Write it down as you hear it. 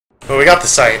Well, we got the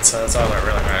site, so that's all that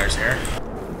really matters here.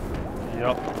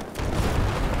 Yep.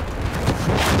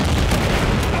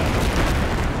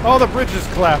 Oh, the bridge is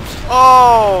collapsed.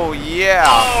 Oh, yeah.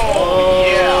 Oh,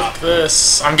 yeah.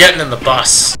 This. I'm getting in the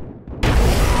bus.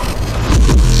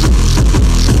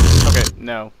 Okay,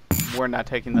 no. We're not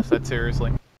taking this that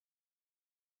seriously.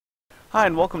 Hi,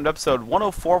 and welcome to episode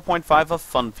 104.5 of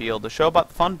Funfield, the show about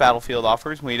the fun Battlefield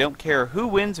offers when you don't care who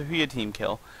wins or who you team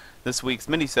kill. This week's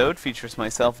minisode features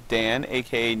myself, Dan,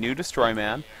 aka New Destroy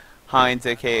Man, Heinz,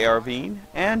 aka Arveene,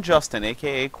 and Justin,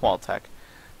 aka Qualtech.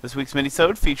 This week's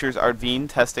minisode features Arveene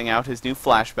testing out his new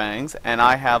Flashbangs, and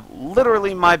I have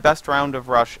literally my best round of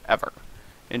Rush ever.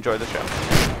 Enjoy the show.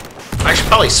 I should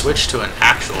probably switch to an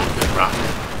actual good rocket.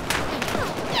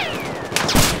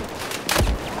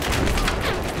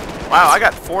 Wow, I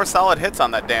got 4 solid hits on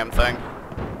that damn thing.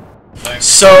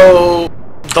 So,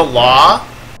 the law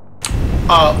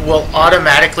will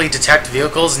automatically detect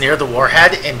vehicles near the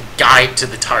warhead and guide to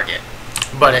the target,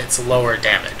 but it's lower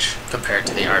damage compared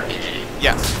to the RPG.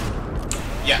 Yes.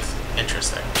 Yes.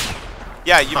 Interesting.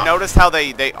 Yeah, you've noticed how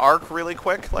they arc really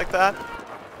quick like that?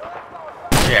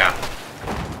 Yeah.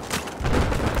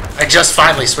 I just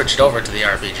finally switched over to the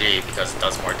RPG because it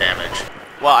does more damage.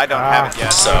 Well, I don't have it yet.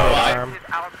 So,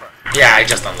 yeah, I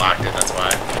just unlocked it, that's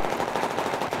why.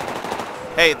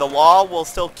 Hey, the law will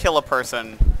still kill a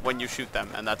person when you shoot them,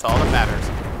 and that's all that matters.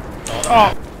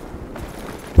 Oh!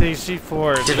 The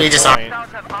C4 is Did we just...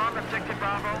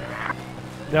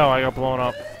 No, I got blown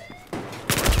up.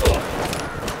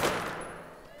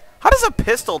 How does a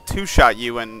pistol two-shot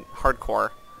you in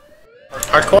hardcore?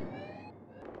 Hardcore?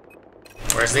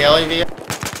 Where's the LAV?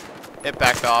 It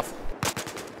backed off.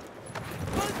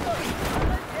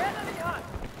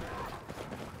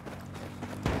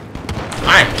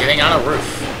 I'm getting on a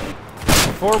roof.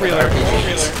 Four-wheeler.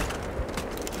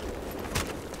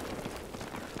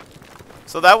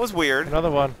 So that was weird.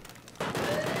 Another one.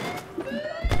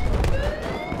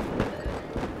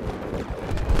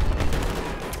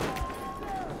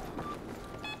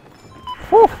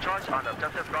 Whew.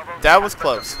 That was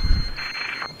close.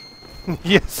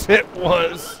 Yes, it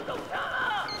was.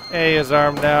 A is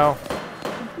armed now.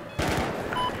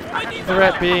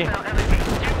 Threat B.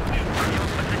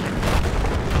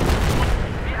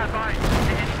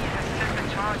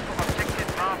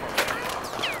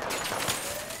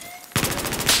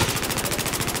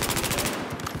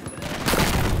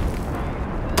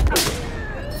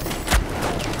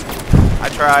 I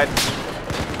tried.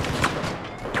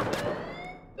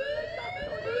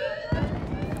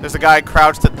 There's a guy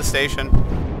crouched at the station.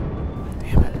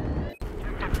 Damn it.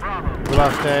 We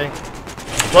lost A.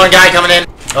 One guy coming in.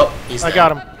 Oh, he's I dead.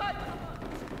 got him.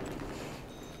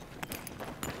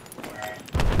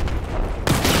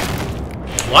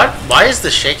 What? Why is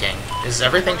this shaking? Is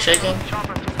everything shaking?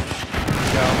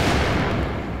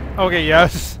 No. Okay,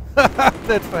 yes.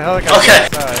 That's the helicopter. Okay.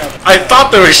 Outside. I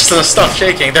thought there was some stuff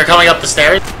shaking. They're coming up the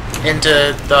stairs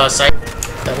into the site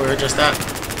that we were just at.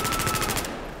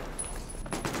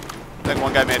 Then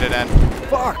one guy made it in.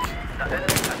 Fuck.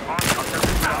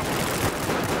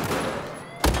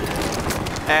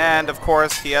 And of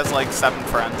course, he has like 7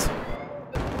 friends.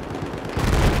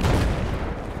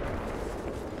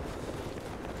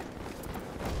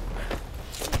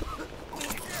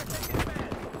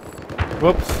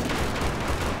 Whoops.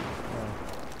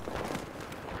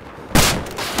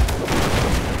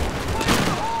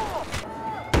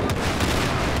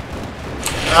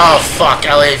 Oh fuck,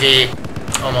 LAV.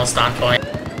 Almost on point.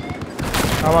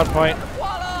 I'm on point.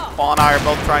 Paul and I are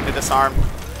both trying to disarm.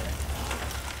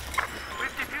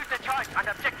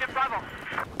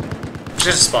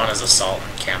 Should spawn as assault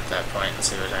and camp that point and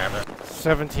see what happens.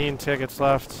 17 tickets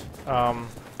left. Can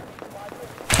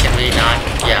we not?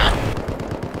 Yeah.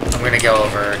 I'm gonna go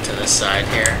over to this side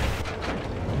here.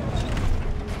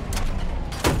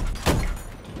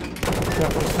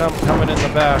 Definitely some coming in the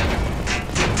back.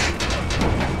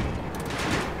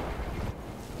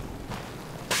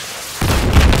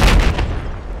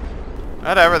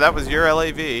 Whatever, that was your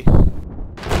LAV.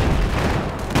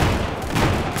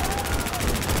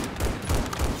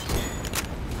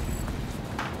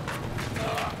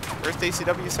 Where's the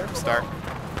ACW Surf Star?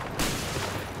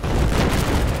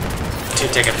 2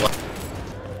 tickets left.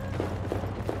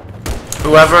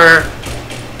 Whoever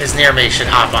is near me should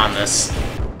hop on this.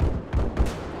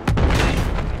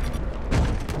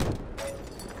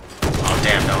 Oh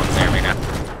damn, no one's near me now.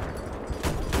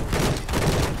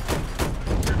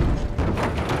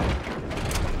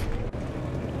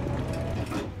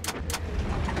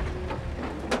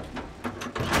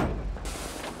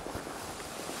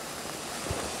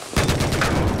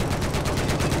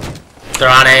 They're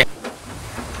on A.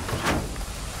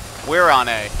 We're on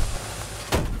A.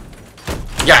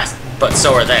 Yes, but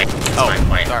so are they. That's my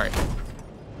point. Sorry.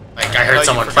 Like, I heard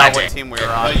someone you forgot planting. what team we were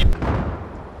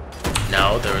on.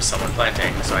 No, there was someone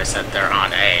planting, so I said they're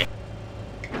on A.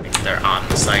 Like, they're on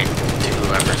the site to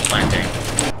whoever's planting.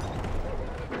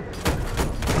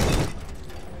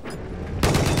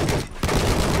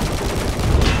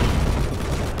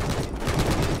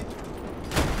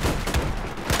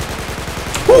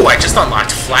 Ooh, I just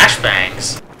unlocked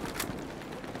flashbangs.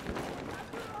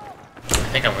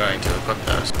 I think I'm going to equip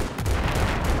those.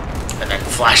 And then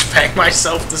flashbang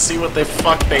myself to see what the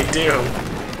fuck they do.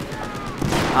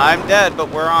 I'm dead, but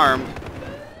we're armed.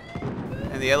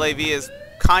 And the LAV is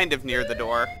kind of near the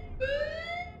door.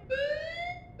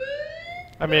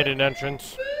 I made an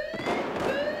entrance.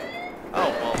 Oh,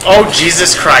 well. Oh,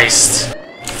 Jesus Christ.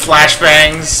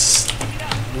 Flashbangs.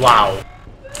 Wow.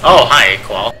 Oh, hi,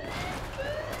 Qual.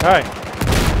 Hi.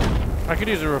 I could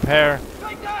use a repair.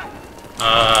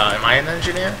 Am I an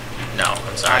engineer? No,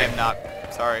 I'm I sorry. am not.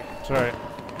 Sorry. Sorry.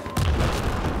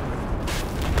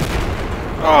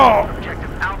 Oh!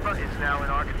 Objective Alpha is now in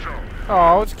our control. Oh,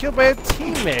 I was killed by a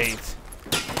teammate.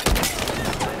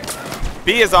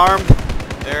 B is armed.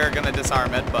 They're gonna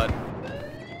disarm it, but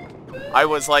I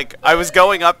was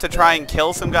going up to try and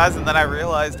kill some guys, and then I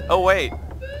realized, oh wait,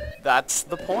 that's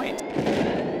the point.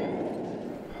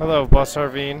 Hello, Boss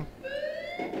Arveene.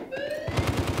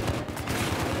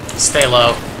 Stay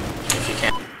low, if you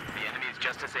can. The enemy has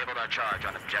just disabled our charge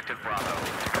on Objective Bravo.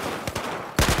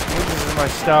 This is my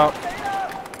stop.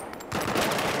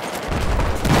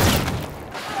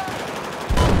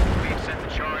 We've sent the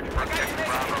charge for Objective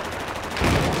Bravo.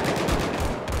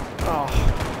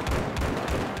 Oh.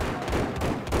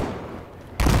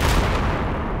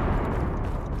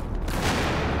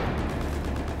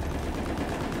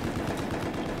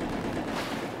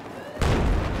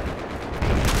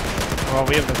 Well,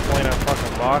 we have the point on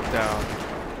fucking lockdown.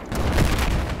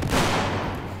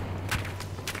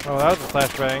 Oh, that was a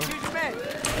flashbang.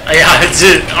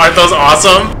 Yeah, aren't those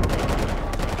awesome?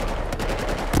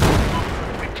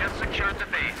 We've just secured the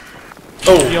base.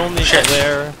 Oh, The only shit.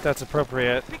 glare that's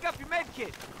appropriate. Pick up your med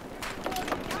kit.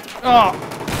 Oh,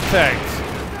 thanks.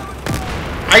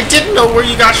 I didn't know where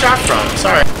you got shot from.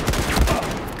 Sorry.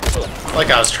 Like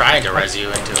I was trying to res you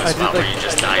into a I spot did, where like- you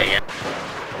just die again.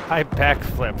 I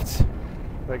backflipped.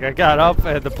 Like, I got up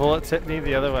and the bullets hit me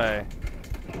the other way.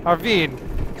 Arveene,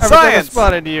 every time I Science!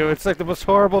 spawn into you, it's like the most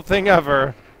horrible thing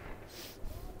ever.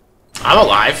 I'm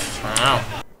alive. I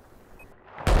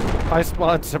don't know. I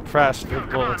spawned suppressed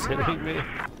with bullets hitting me.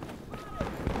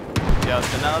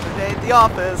 Just another day at the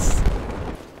office.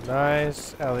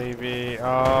 Nice, LEV.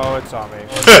 Oh, it's on me.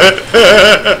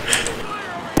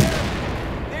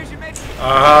 There's your med kit.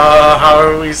 How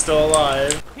are we still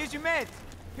alive? Here's your meds.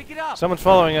 Pick it up. Someone's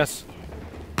following us.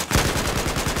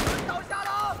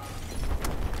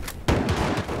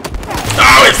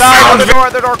 Oh, it's Side on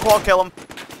found me! the door, Qual, kill him.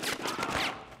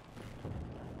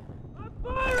 I'm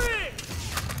firing.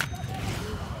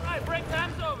 Alright, break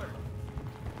time's over.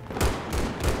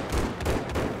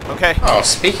 Okay. Oh,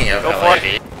 speaking of Go for LAV.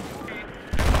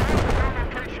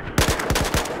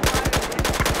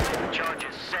 The charge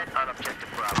is set on Objective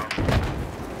Bravo.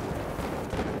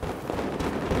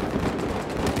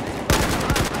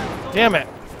 Damn it.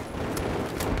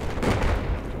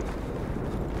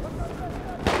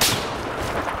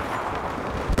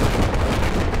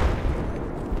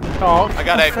 Oh, I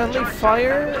got a- friendly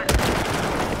fire.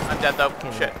 I'm dead though.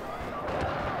 Shit.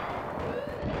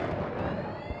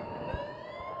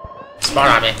 Spawn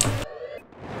on me.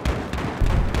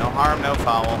 No harm, no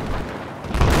foul.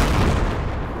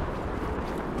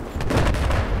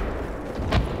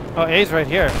 Oh, A's right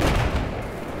here.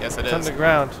 Yes, it It's on is. the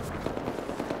ground.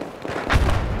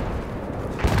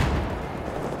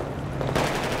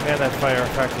 Man, that fire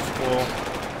effect is cool.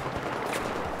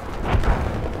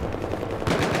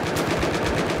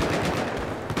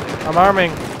 I'm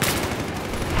arming.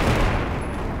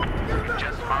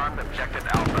 Just armed Objective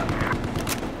Alpha.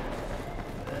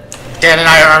 Dan and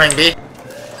I are arming B.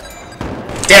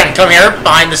 Dan, come here,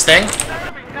 behind this thing.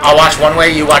 I'll watch one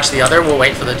way, you watch the other. We'll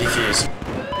wait for the defuse.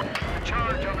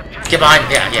 Charge on Objective. Get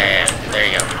behind. Yeah. There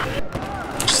you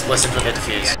go. Just listen for the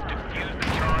defuse. Defuse the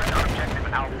charge on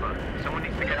Objective Alpha. Someone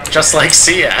needs to get up. Just like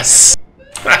CS.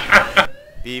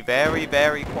 Be very,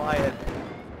 very quiet.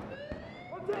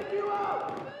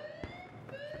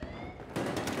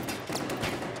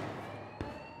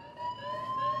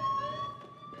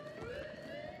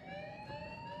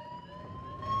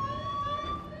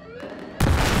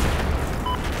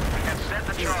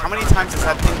 Jeez, how many times is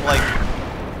that thing like...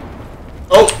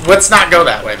 Oh, let's not go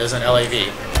that way. There's an LAV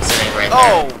sitting right there.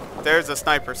 Oh! There's a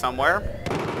sniper somewhere.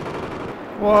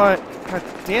 What? God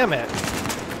damn it.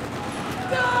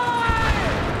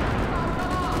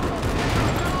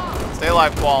 Stay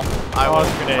alive, Qual. I will.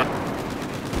 Grenade.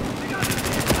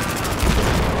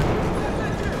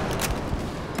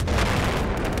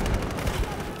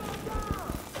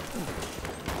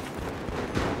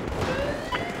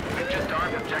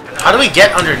 How do we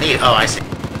get underneath? Oh, I see.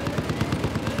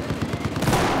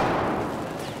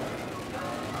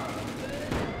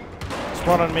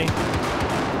 Spawn on me.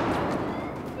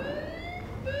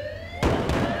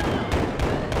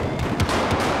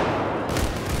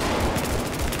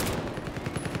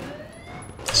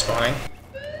 Spawning.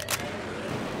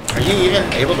 Are you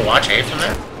even able to watch A from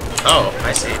there? Oh,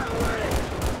 I see.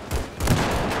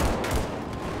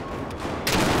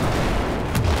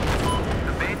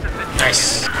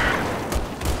 Nice.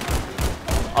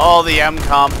 All the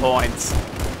MCOM points.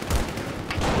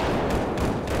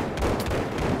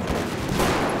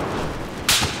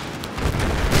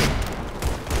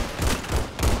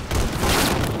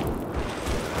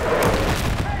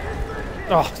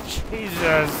 Oh,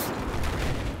 Jesus.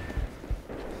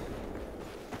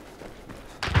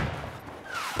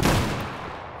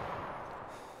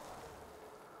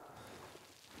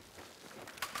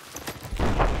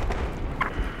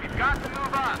 We've got to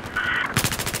move on.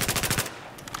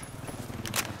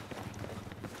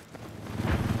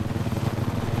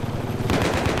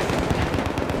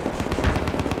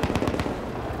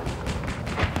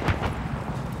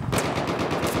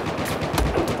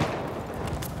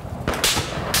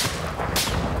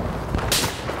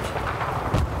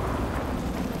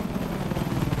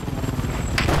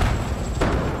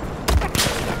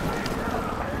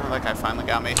 That guy finally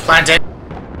got me. Planted.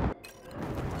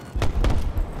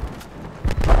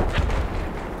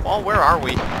 Well, where are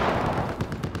we?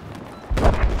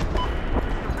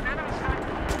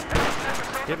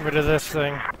 Getting rid of this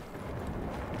thing.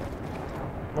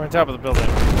 We're on top of the building.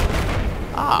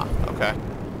 Ah, okay.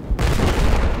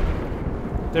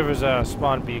 There was a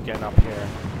spawn beacon up here,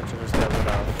 which I was get rid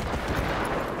of.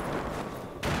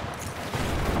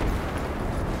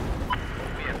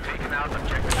 We have taken out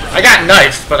objective. I got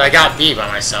knifed, but I got B by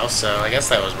myself, so I guess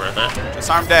that was worth it.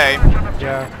 Disarmed A.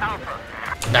 Yeah. Alpha.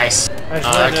 Nice. I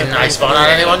just wanted Can to- I spawn on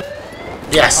anyone?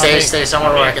 Yeah, stay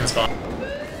somewhere where I me. can spawn.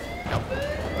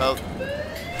 Well,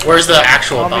 Where's the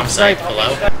actual On me, bomb site? snipe.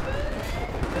 Below?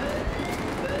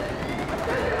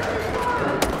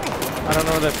 I don't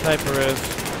know where that sniper is.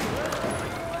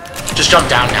 Just jump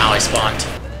down now, I spawned.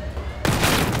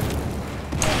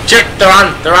 Shit, they're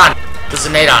on! They're on! There's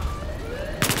a nade on.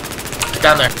 Get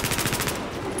down there.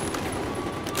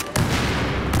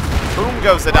 boom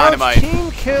goes the dynamite.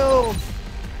 Team killed!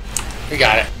 We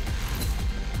got it.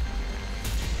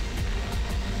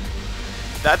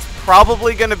 That's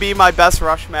probably going to be my best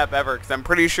rush map ever, because I'm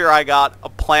pretty sure I got a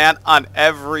plant on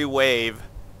every wave.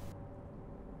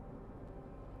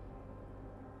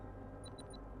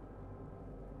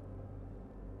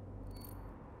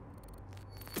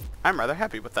 I'm rather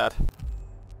happy with that.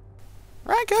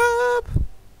 Rank up!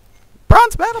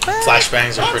 Bronze battle pass!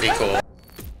 Flashbangs are pretty cool.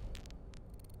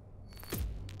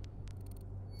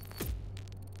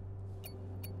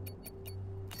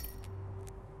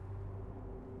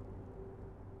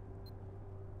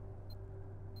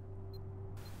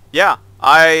 Yeah,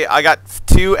 I got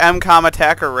 2 MCOM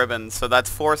attacker ribbons, so that's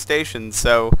 4 stations.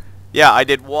 So yeah, I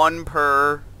did 1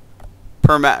 per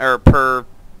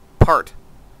part.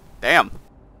 Damn.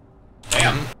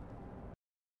 Damn.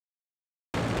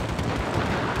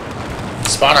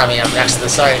 Spawn on me, I'm next to the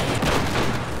site.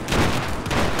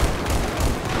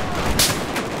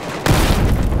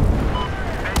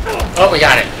 Oh, we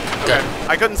got it. Good.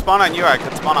 I couldn't spawn on you, I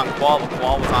could spawn on Qual, but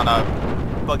Qual was on a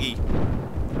buggy.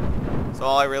 So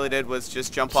all I really did was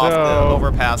just jump off the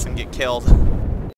overpass and get killed.